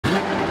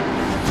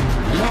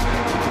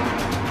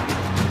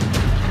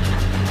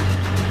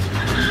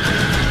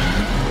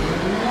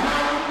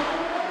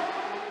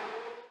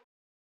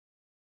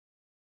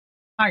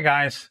Hi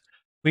guys,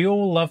 we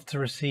all love to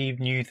receive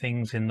new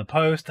things in the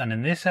post, and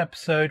in this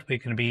episode we're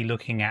going to be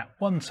looking at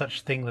one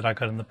such thing that I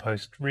got in the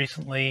post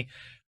recently,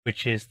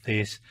 which is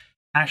this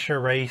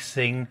Ascher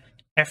Racing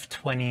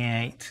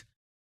F28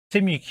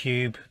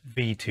 Simucube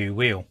V2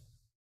 wheel.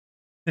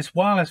 This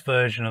wireless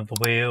version of the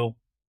wheel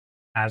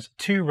has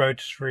two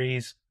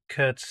rotaries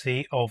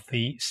courtesy of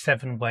the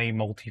 7-way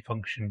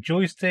multifunction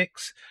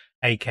joysticks,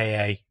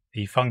 aka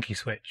the funky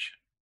switch.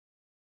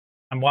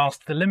 And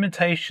whilst the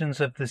limitations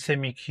of the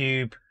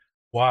Simucube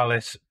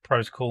wireless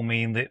protocol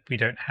mean that we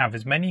don't have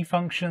as many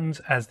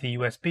functions as the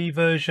USB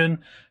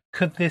version,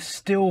 could this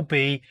still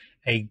be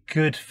a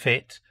good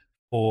fit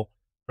for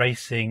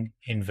racing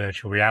in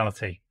virtual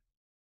reality?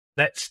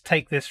 Let's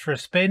take this for a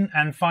spin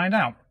and find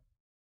out.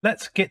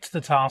 Let's get to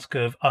the task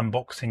of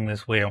unboxing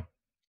this wheel.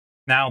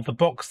 Now, the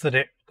box that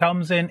it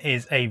comes in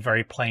is a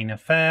very plain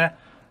affair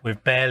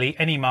with barely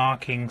any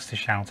markings to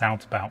shout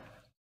out about.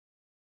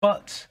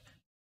 But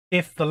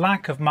if the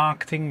lack of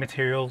marketing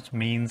materials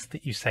means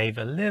that you save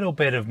a little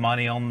bit of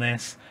money on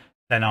this,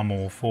 then I'm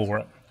all for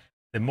it.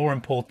 The more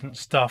important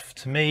stuff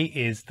to me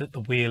is that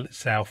the wheel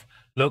itself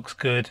looks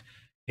good,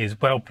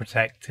 is well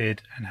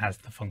protected, and has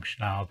the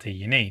functionality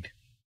you need.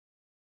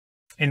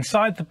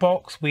 Inside the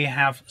box we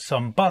have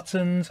some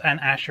buttons and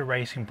Ascher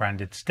Racing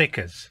branded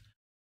stickers.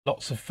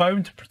 Lots of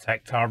foam to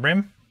protect our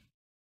rim.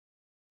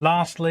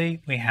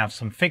 Lastly, we have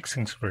some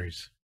fixing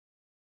screws.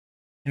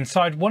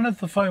 Inside one of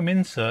the foam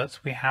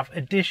inserts we have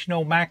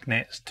additional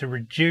magnets to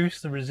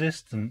reduce the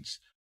resistance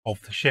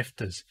of the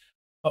shifters,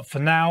 but for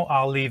now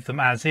I'll leave them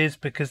as is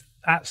because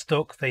at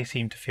stock they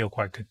seem to feel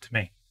quite good to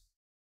me.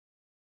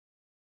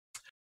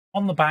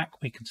 On the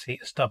back we can see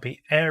a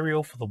stubby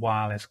aerial for the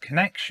wireless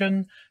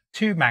connection,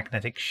 two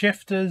magnetic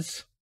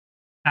shifters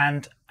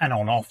and an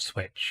on-off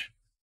switch.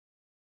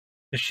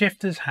 The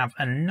shifters have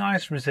a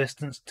nice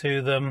resistance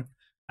to them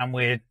and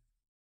we'll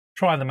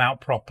try them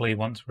out properly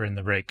once we're in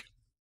the rig.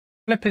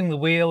 Flipping the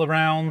wheel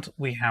around,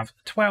 we have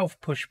 12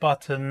 push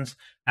buttons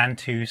and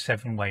two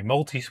 7-way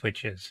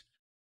multi-switches.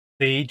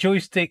 The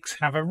joysticks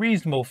have a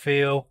reasonable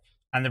feel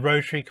and the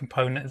rotary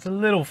component is a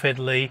little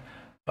fiddly,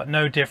 but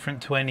no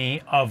different to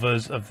any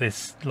others of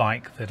this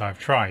like that I've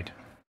tried.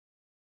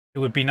 It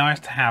would be nice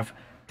to have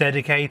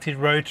dedicated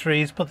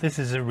rotaries, but this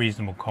is a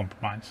reasonable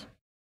compromise.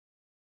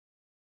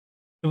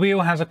 The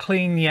wheel has a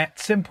clean yet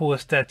simple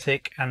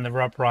aesthetic and the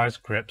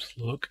rubberized grips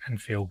look and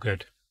feel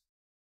good.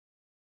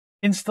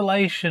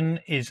 Installation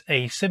is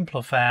a simple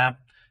affair,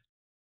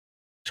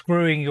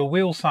 screwing your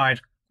wheel side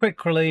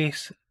quick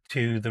release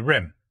to the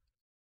rim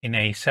in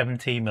a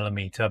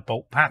 70mm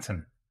bolt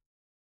pattern.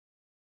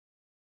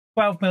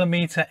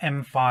 12mm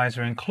M5s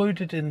are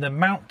included in the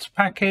mount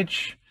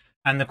package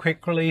and the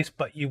quick release,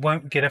 but you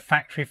won't get a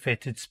factory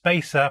fitted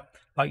spacer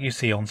like you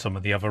see on some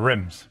of the other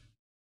rims.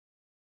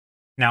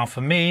 Now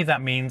for me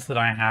that means that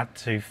I had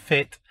to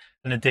fit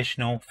an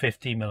additional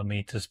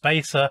 50mm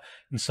spacer,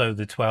 and so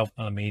the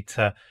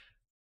 12mm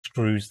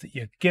screws that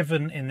you're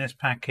given in this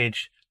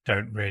package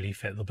don't really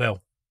fit the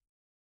bill.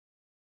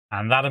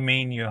 And that'll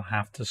mean you'll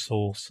have to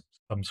source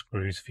some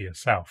screws for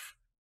yourself.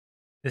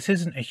 This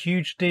isn't a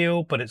huge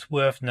deal, but it's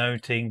worth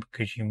noting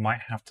because you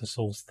might have to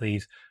source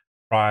these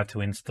prior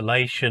to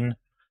installation,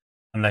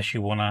 unless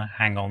you want to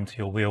hang on to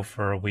your wheel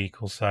for a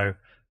week or so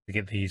to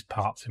get these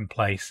parts in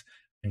place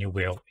and your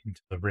wheel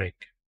into the rig.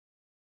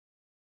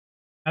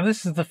 Now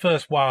this is the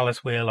first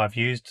wireless wheel I've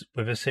used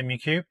with a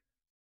Simucube,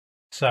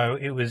 so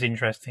it was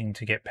interesting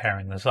to get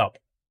pairing this up.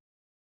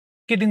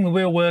 Getting the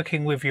wheel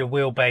working with your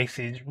wheelbase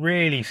is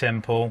really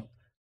simple.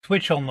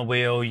 Switch on the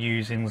wheel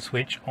using the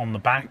switch on the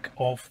back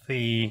of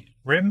the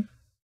rim,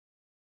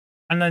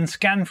 and then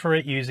scan for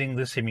it using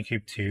the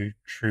Simucube 2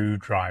 True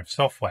Drive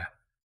software.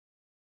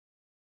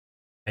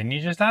 Then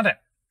you just add it.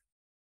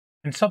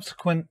 In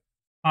subsequent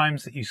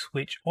times that you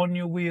switch on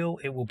your wheel,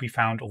 it will be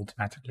found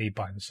automatically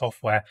by the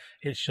software.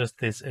 It's just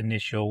this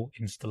initial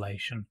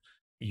installation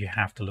that you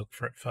have to look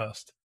for it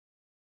first.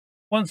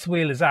 Once the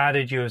wheel is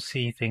added, you'll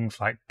see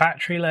things like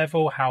battery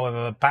level.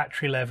 However,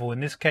 battery level in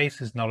this case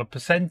is not a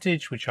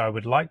percentage, which I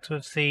would like to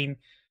have seen.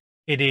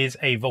 It is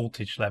a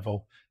voltage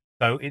level.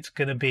 So it's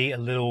going to be a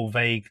little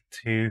vague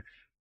to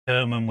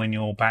determine when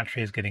your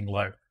battery is getting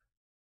low.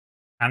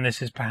 And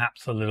this is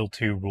perhaps a little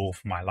too raw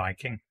for my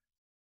liking.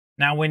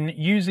 Now, when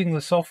using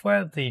the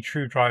software, the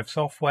True Drive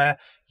software,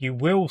 you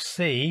will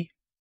see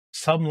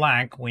some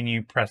lag when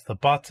you press the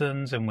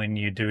buttons and when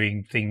you're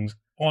doing things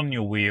on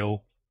your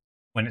wheel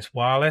when it's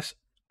wireless.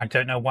 I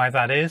don't know why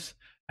that is,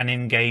 and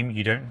in game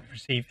you don't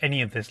receive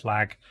any of this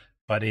lag,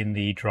 but in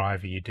the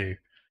driver you do.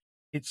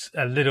 It's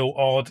a little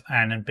odd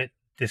and a bit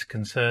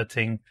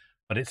disconcerting,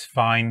 but it's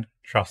fine,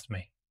 trust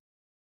me.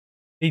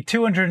 The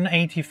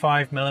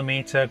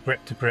 285mm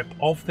grip to grip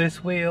of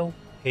this wheel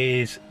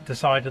is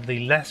decidedly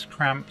less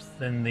cramped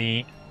than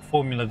the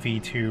Formula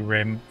V2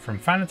 rim from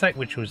Fanatec,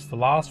 which was the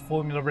last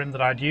Formula rim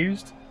that I'd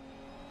used.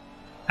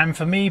 And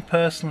for me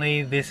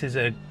personally, this is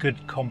a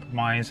good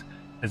compromise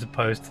as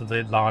opposed to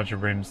the larger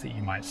rims that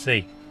you might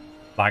see,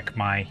 like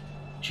my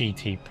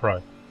GT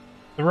Pro.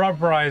 The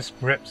rubberized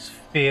grips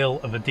feel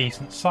of a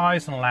decent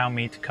size and allow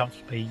me to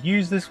comfortably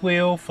use this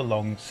wheel for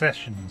long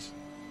sessions.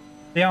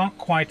 They aren't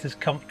quite as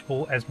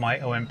comfortable as my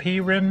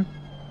OMP rim,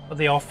 but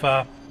they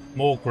offer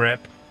more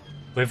grip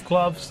with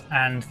gloves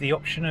and the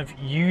option of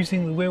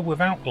using the wheel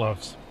without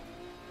gloves,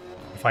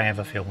 if I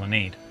ever feel the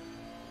need.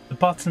 The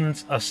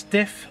buttons are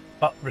stiff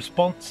but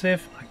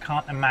responsive. I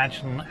can't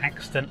imagine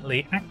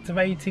accidentally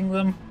activating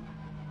them.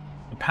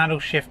 The paddle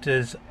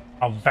shifters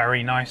are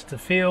very nice to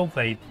feel.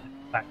 They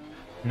lack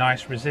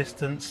nice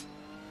resistance.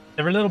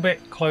 They're a little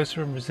bit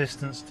closer in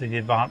resistance to the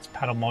advanced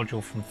paddle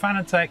module from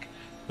Fanatec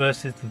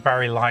versus the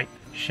very light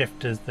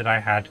shifters that I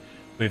had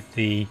with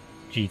the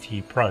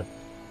GT Pro.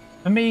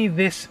 For me,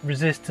 this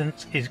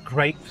resistance is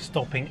great for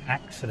stopping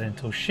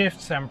accidental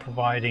shifts, and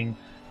providing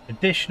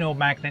additional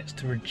magnets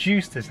to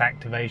reduce this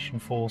activation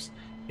force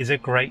is a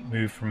great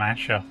move from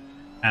Ascher,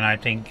 and I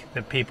think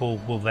that people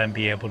will then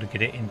be able to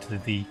get it into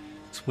the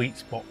sweet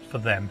spot for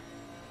them.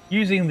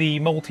 Using the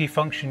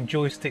multi-function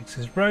joysticks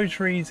as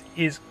rotaries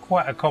is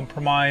quite a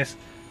compromise.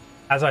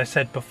 As I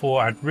said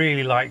before, I'd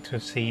really like to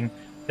have seen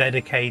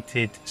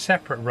dedicated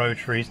separate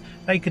rotaries.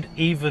 They could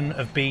even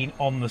have been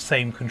on the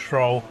same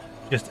control,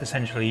 just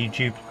essentially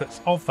duplicates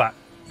of that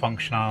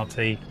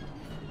functionality,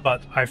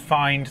 but I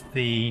find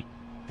the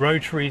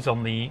rotaries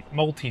on the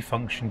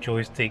multi-function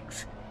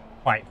joysticks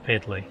quite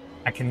fiddly.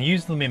 I can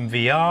use them in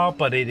VR,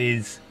 but it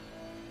is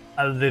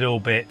a little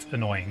bit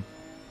annoying.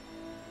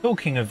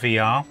 Talking of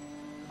VR,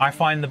 I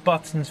find the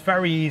buttons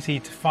very easy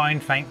to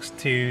find thanks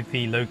to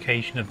the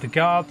location of the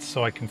guards,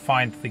 so I can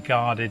find the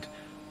guarded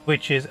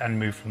switches and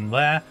move from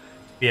there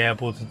to be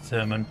able to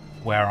determine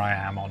where I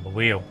am on the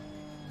wheel.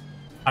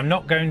 I'm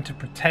not going to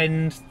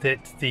pretend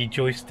that the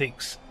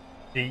joysticks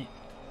the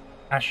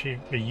Ascher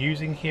are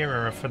using here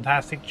are a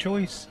fantastic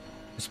choice,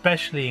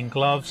 especially in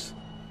gloves,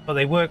 but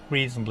they work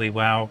reasonably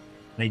well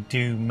and they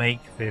do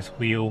make this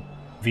wheel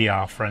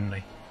VR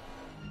friendly.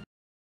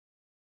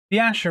 The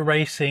Ascher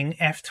Racing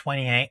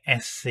F28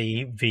 SC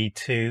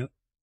V2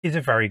 is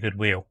a very good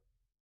wheel.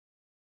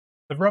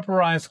 The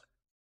rubberized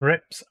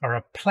grips are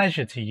a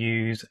pleasure to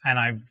use, and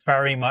I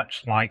very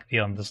much like the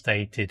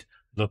understated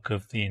look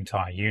of the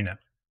entire unit.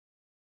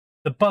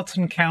 The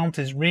button count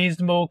is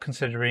reasonable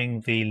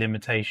considering the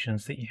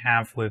limitations that you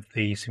have with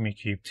the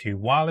Simucube 2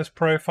 wireless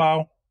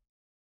profile.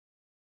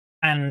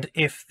 And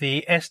if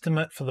the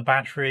estimate for the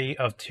battery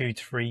of 2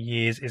 to 3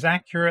 years is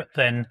accurate,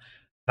 then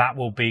that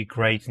will be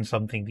great and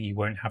something that you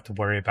won't have to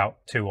worry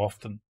about too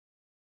often.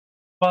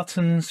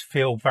 Buttons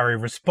feel very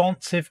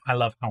responsive. I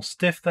love how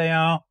stiff they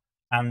are.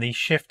 And the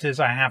shifters,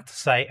 I have to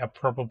say, are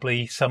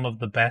probably some of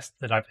the best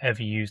that I've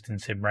ever used in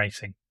sim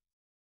racing.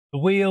 The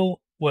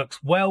wheel works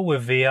well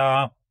with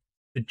VR.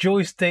 The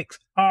joysticks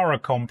are a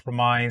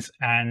compromise,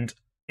 and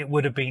it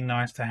would have been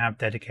nice to have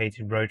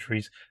dedicated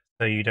rotaries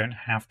so you don't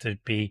have to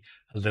be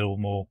a little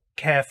more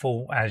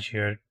careful as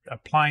you're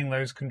applying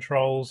those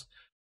controls,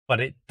 but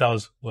it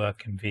does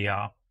work in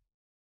VR.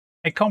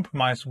 A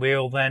compromised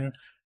wheel then,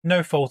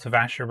 no fault of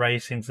Ascher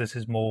Racing's, this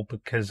is more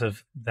because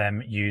of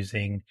them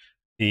using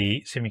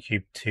the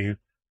Simucube 2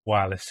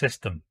 wireless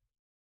system.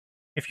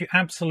 If you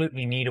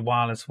absolutely need a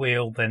wireless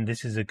wheel, then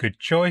this is a good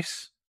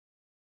choice,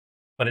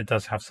 but it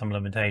does have some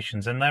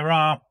limitations, and there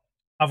are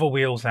other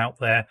wheels out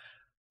there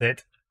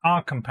that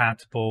are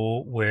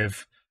compatible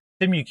with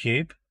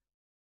Simucube,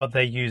 but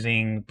they're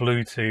using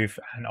Bluetooth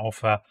and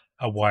offer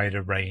a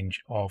wider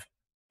range of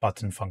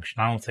button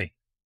functionality.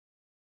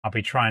 I'll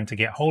be trying to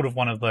get hold of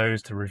one of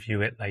those to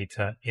review it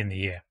later in the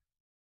year.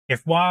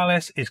 If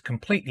wireless is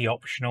completely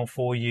optional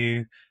for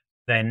you,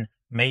 then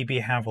maybe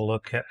have a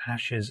look at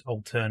Ascher's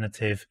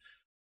alternative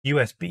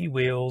USB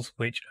wheels,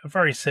 which are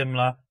very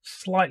similar,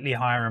 slightly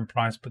higher in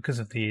price because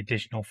of the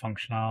additional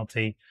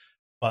functionality,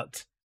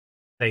 but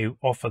they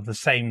offer the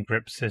same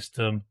grip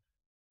system,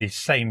 the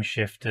same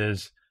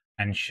shifters,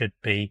 and should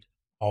be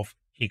of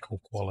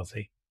equal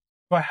quality.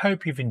 So I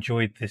hope you've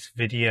enjoyed this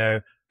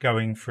video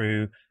going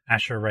through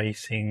Ascher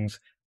Racing's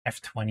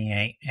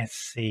F28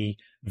 SC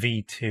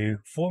V2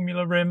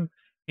 Formula Rim.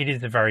 It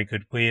is a very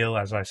good wheel,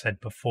 as I said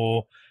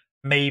before.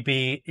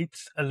 Maybe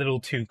it's a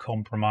little too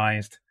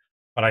compromised,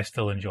 but I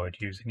still enjoyed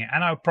using it,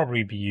 and I'll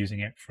probably be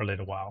using it for a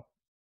little while.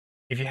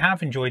 If you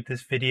have enjoyed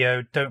this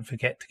video, don't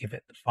forget to give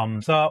it the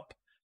thumbs up.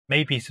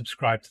 Maybe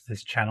subscribe to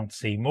this channel to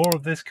see more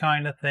of this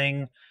kind of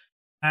thing.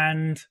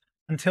 And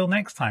until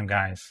next time,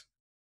 guys,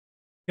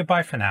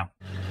 goodbye for now.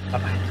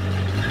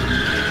 Bye-bye.